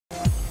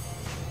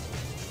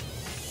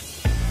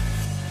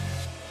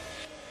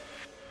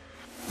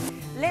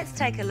Let's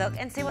take a look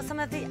and see what some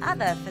of the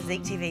other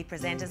Physique TV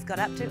presenters got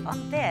up to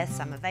on their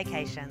summer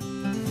vacation.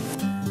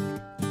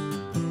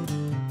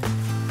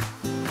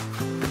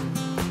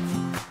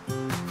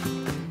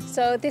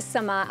 So this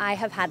summer I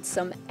have had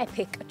some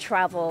epic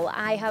travel.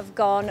 I have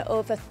gone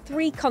over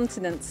 3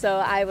 continents. So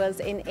I was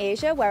in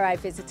Asia, where I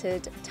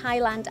visited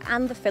Thailand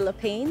and the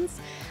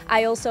Philippines.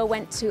 I also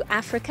went to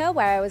Africa,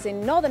 where I was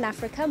in Northern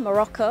Africa,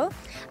 Morocco.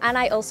 And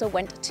I also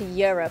went to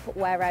Europe,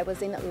 where I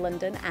was in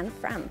London and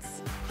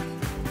France.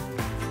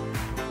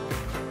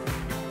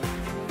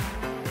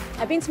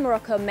 I've been to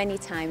Morocco many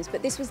times,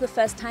 but this was the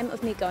first time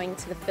of me going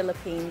to the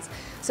Philippines.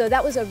 So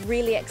that was a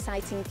really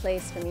exciting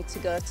place for me to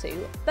go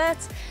to. But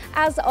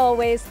as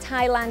always,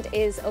 Thailand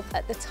is up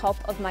at the top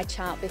of my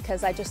chart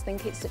because I just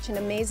think it's such an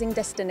amazing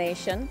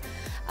destination.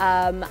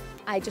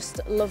 I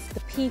just love the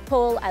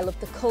people, I love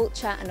the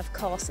culture, and of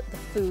course, the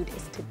food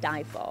is to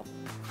die for.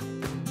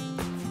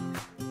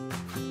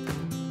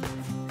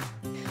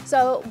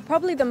 So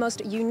probably the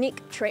most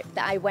unique trip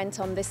that I went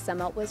on this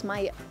summer was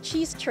my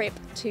cheese trip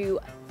to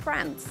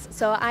France.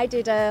 So I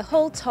did a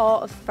whole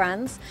tour of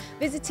France,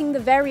 visiting the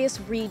various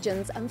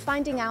regions and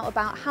finding out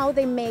about how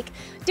they make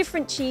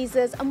different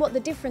cheeses and what the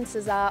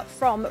differences are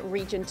from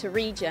region to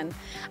region.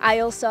 I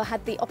also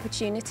had the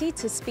opportunity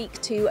to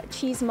speak to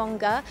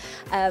cheesemonger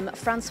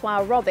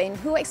Francois Robin,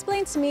 who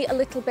explained to me a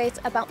little bit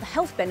about the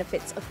health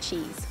benefits of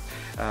cheese.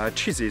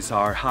 Cheeses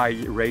are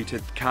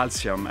high-rated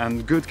calcium,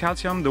 and good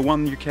calcium, the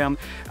one you can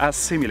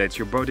assimilate,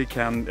 your body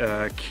can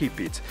keep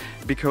it,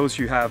 because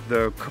you have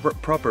the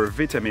proper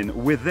vitamin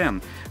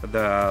within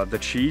the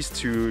cheese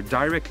to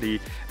directly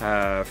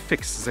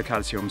fix the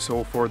calcium.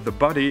 So for the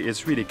body,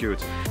 it's really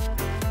good.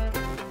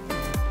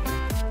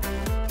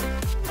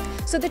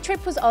 So the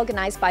trip was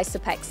organised by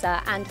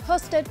Sopexa and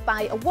hosted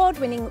by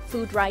award-winning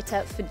food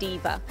writer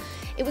Fadiva.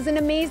 It was an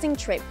amazing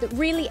trip that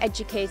really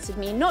educated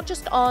me not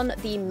just on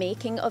the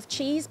making of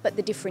cheese, but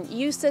the different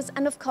uses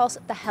and of course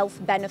the health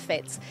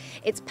benefits.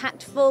 It's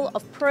packed full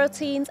of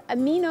proteins,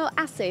 amino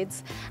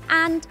acids,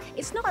 and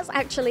it's not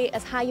actually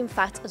as high in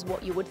fat as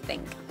what you would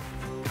think.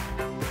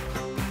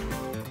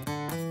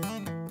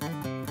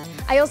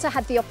 I also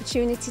had the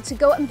opportunity to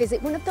go and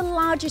visit one of the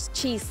largest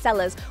cheese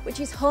cellars,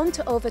 which is home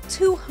to over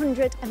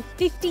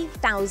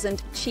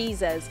 250,000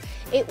 cheeses.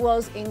 It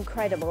was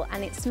incredible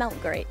and it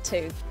smelled great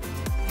too.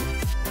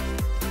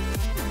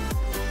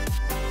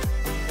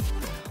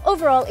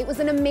 Overall, it was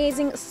an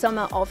amazing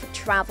summer of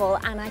travel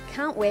and I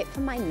can't wait for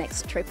my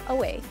next trip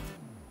away.